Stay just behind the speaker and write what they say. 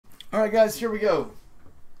All right, guys, here we go.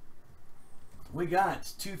 We got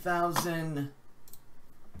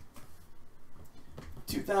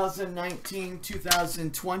 2019,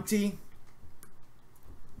 2020.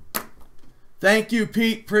 Thank you,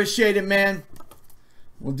 Pete. Appreciate it, man.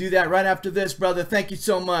 We'll do that right after this, brother. Thank you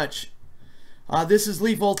so much. This is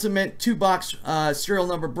Leaf Ultimate 2-box serial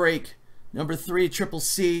number break. Number 3, Triple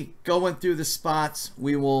C. Going through the spots.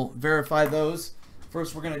 We will verify those.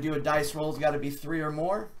 First, we're going to do a dice roll. It's got to be 3 or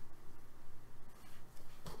more.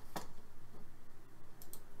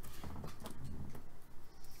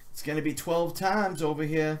 It's going to be 12 times over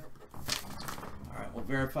here. All right, we'll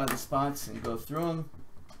verify the spots and go through them.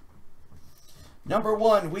 Number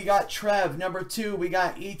 1, we got Trev. Number 2, we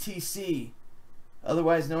got ETC,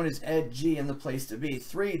 otherwise known as Ed G in the place to be.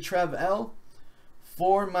 3, Trev L.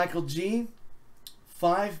 4, Michael G.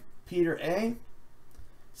 5, Peter A.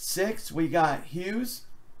 6, we got Hughes,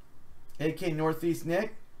 AK Northeast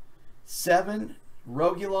Nick. 7,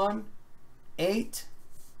 Rogulon. 8,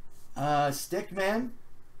 Stickman.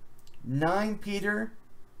 9, Peter.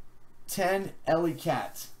 10, Ellie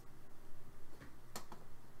Cat.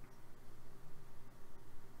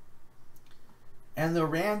 And the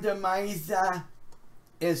randomizer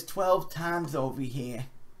is 12 times over here.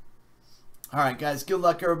 All right, guys, good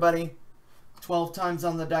luck, everybody. 12 times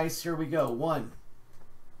on the dice. Here we go. 1,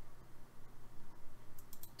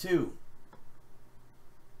 2,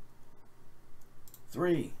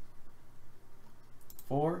 3,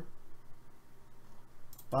 4,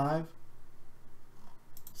 5,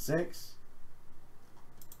 6,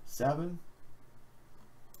 7,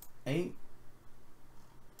 8,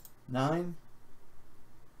 9,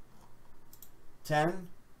 10,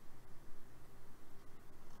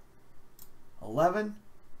 11,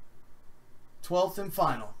 12th and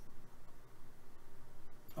final.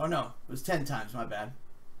 Oh no, it was 10 times, my bad.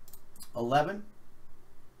 11.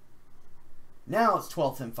 Now it's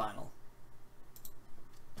 12th and final.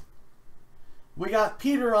 We got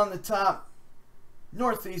Peter on the top,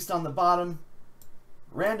 Northeast on the bottom,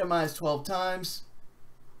 randomized 12 times.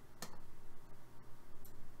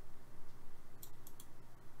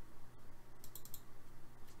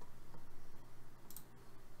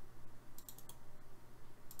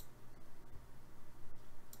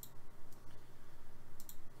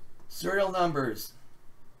 Serial numbers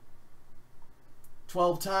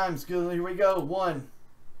 12 times. Good. Here we go. 1,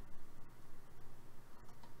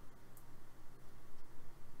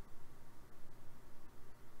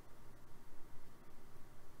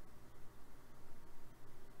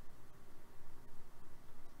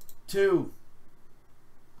 2,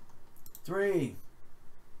 3,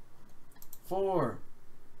 4,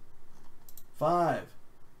 5,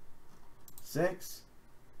 6,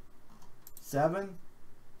 7,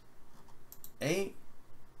 8,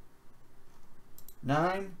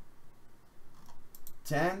 9,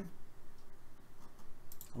 10,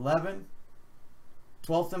 11,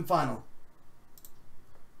 12th and final.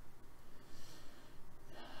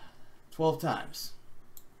 12 times.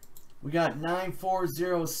 We got 9, 4,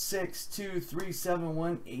 0, 6, 2, 3, 7,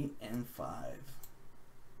 1, 8, and 5.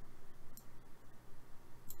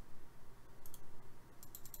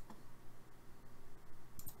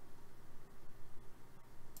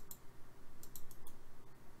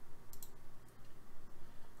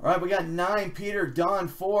 All right, we got 9, Peter, Don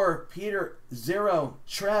 4, Peter 0,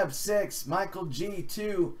 Trev 6, Michael G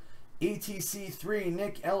 2, ETC 3,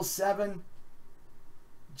 Nick L 7,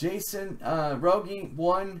 Jason Rogie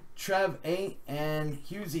 1, Trev 8, and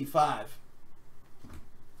Hughesy 5. All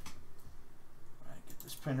right, get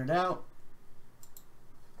this printed out.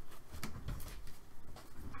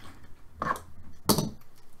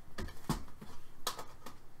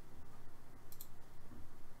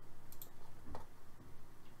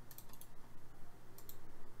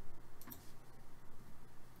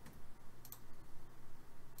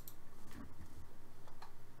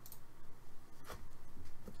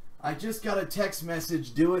 I just got a text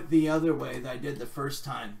message, do it the other way that I did the first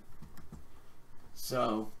time.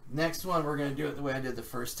 So, next one we're going to do it the way I did the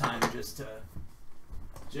first time, just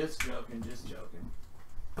joking, just joking.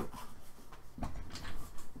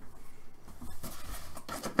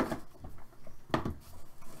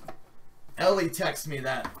 Ellie texted me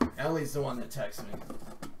that. Ellie's the one that texted me.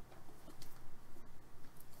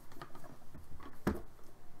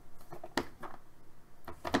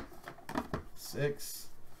 Six,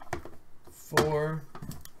 4,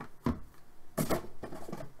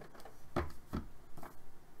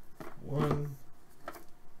 1,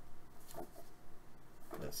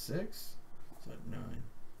 that's 6, so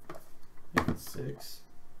 9, 6.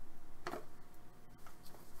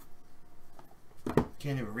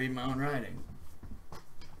 Can't even read my own writing.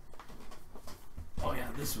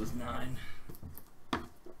 this was 9.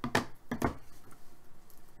 That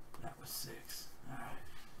was 6.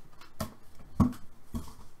 Alright.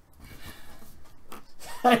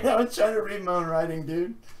 I know, I'm trying to read my own writing,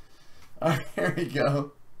 dude. Alright, here we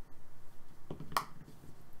go.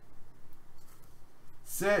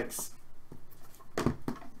 6.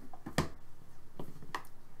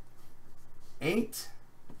 8.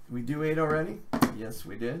 We do 8 already? Yes,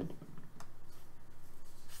 we did.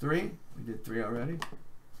 3. We did 3 already.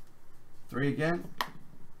 3 again.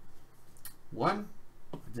 1.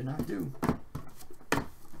 I did not do.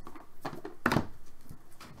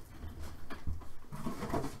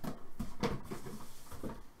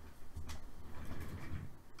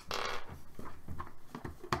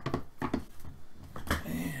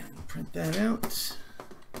 And print that out.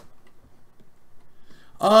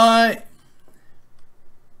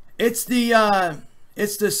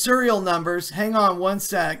 It's the serial numbers. Hang on one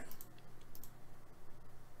sec.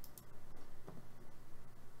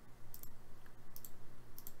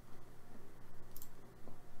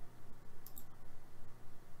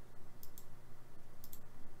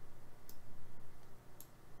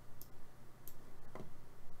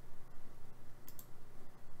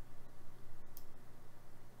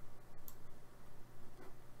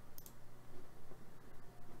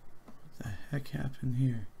 What the heck happened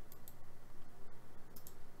here?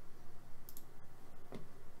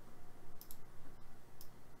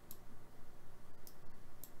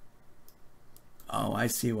 Oh, I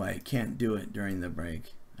see why I can't do it during the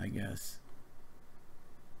break, I guess.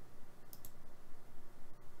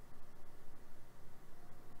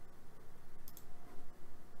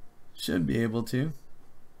 Should be able to.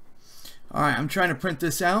 All right, I'm trying to print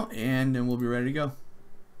this out and then we'll be ready to go.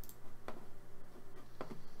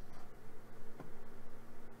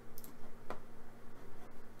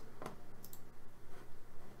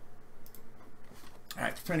 All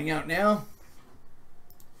right, it's printing out now.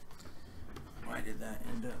 Why did that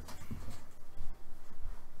end up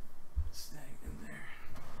staying in there?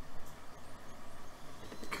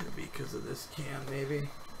 Could be because of this cam, maybe.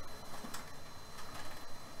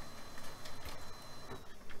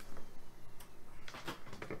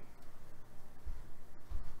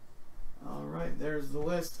 All right, there's the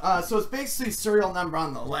list. So it's basically serial number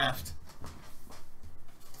on the left.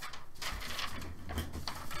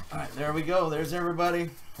 All right, there we go. There's everybody.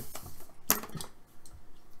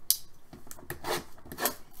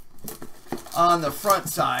 On the front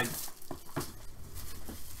side.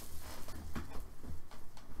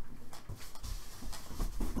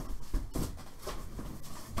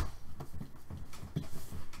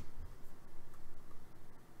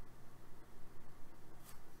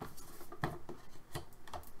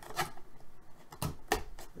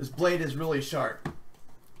 This blade is really sharp.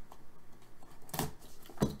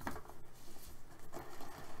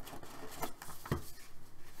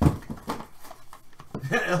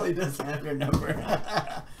 Ellie doesn't have your number.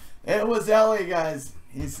 It was Ellie, guys.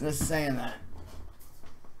 He's just saying that.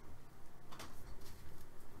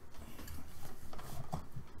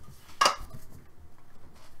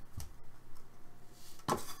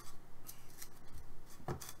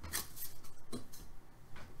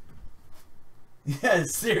 Yeah,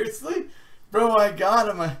 seriously? Bro, I got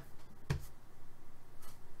him.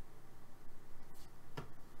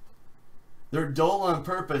 They're dull on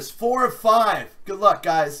purpose. 4 of 5. Good luck,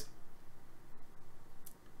 guys.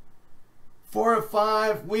 4 of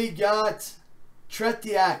 5. We got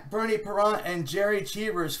Tretiak, Bernie Parent, and Jerry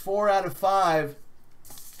Cheevers. 4 out of 5.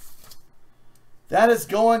 That is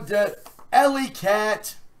going to Ellie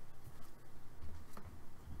Cat.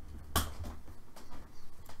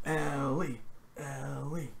 Ellie.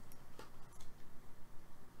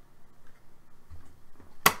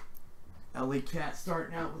 Ellie Cat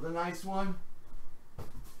starting out with a nice one.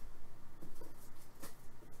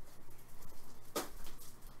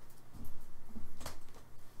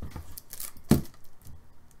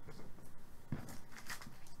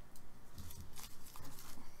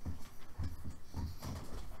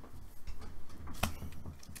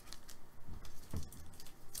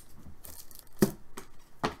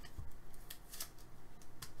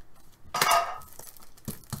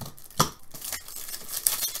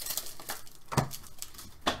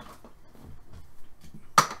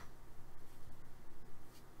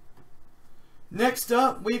 Next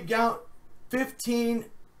up, we've got 15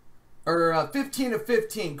 of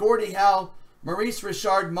 15. Gordie Howe, Maurice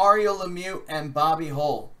Richard, Mario Lemieux, and Bobby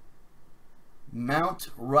Hull. Mount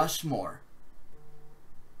Rushmore.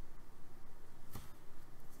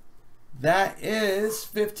 That is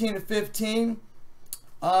 15 of 15.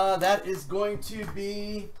 That is going to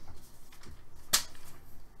be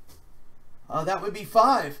That would be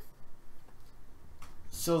 5.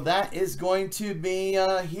 So that is going to be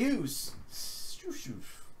Hughes.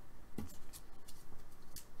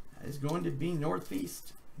 That is going to be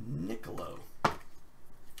Northeast Nicolo.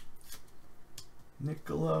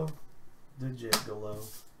 Nicolo the Gigolo.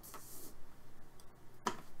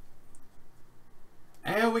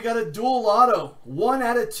 And we got a dual auto. 1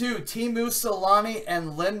 out of 2. Teemu Selanne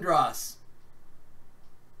and Lindros.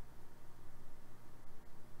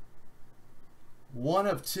 1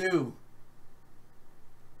 of 2.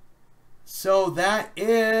 So that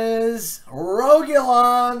is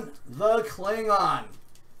Rogelon the Klingon.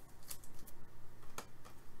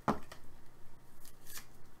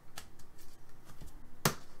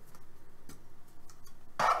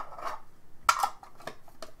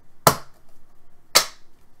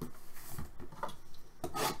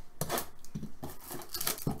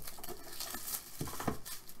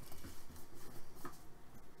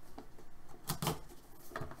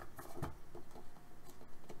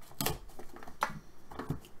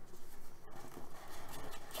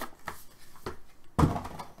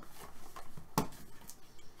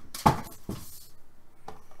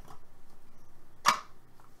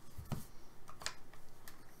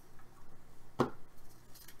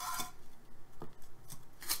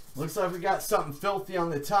 Looks like we got something filthy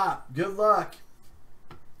on the top. Good luck.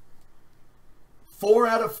 4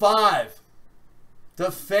 out of 5.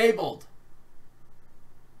 The Fabled.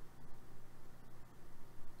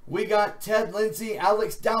 We got Ted Lindsay,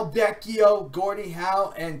 Alex Dalbecchio, Gordie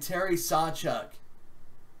Howe, and Terry Sawchuk.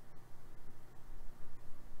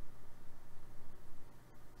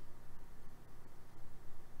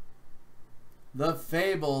 The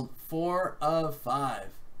Fabled, 4 of 5.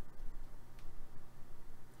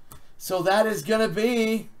 So that is going to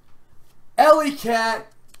be Ellie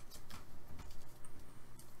Cat.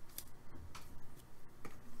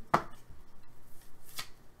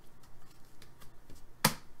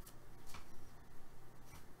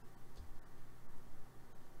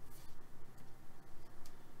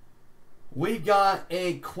 We got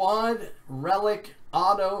a quad relic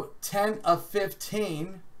auto 10 of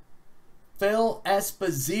 15. Phil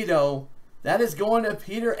Esposito. That is going to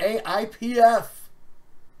Peter A. IPF.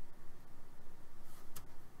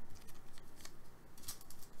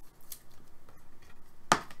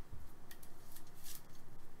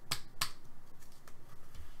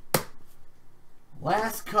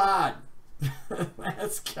 Last card.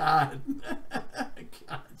 Last card.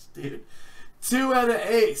 Gosh, dude. 2 out of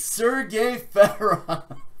 8. Sergey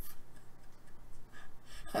Fedorov.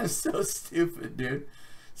 I'm so stupid, dude.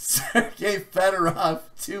 Sergey Fedorov,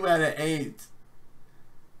 2 out of 8.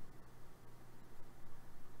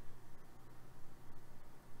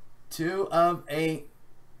 Two of 8.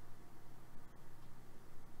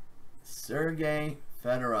 Sergey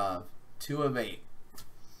Fedorov, 2 of 8.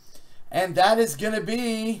 And that is going to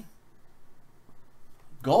be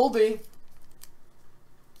Goldie.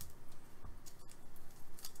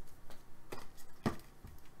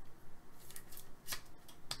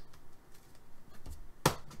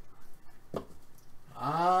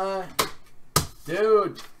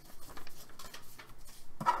 Dude.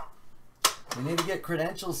 We need to get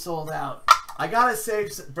credentials sold out. I got to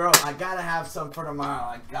save some, bro. I got to have some for tomorrow.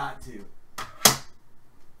 I got to.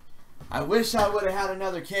 I wish I would have had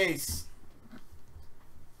another case.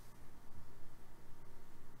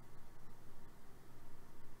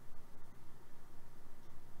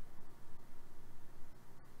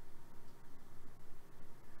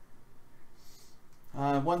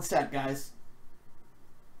 One sec, guys.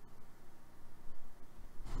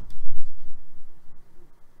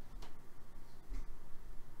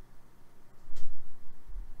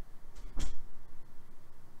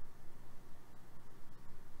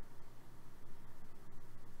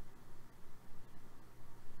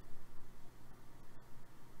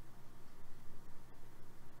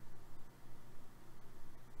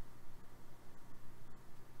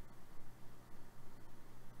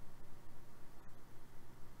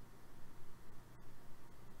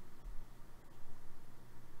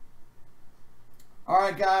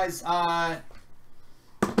 Alright guys,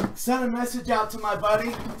 sent a message out to my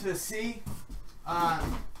buddy to see.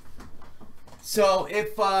 So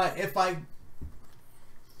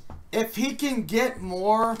if he can get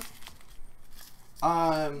more,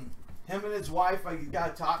 him and his wife, I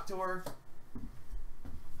gotta talk to her.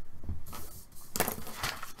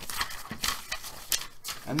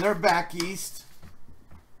 And they're back east,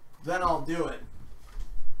 then I'll do it.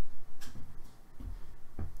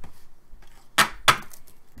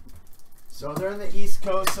 So they're in the East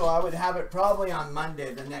Coast, so I would have it probably on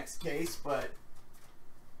Monday, the next case, but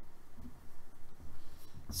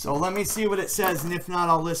So let me see what it says, and if not,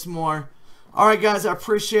 I'll list more. All right, guys, I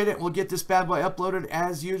appreciate it. We'll get this bad boy uploaded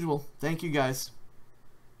as usual. Thank you, guys.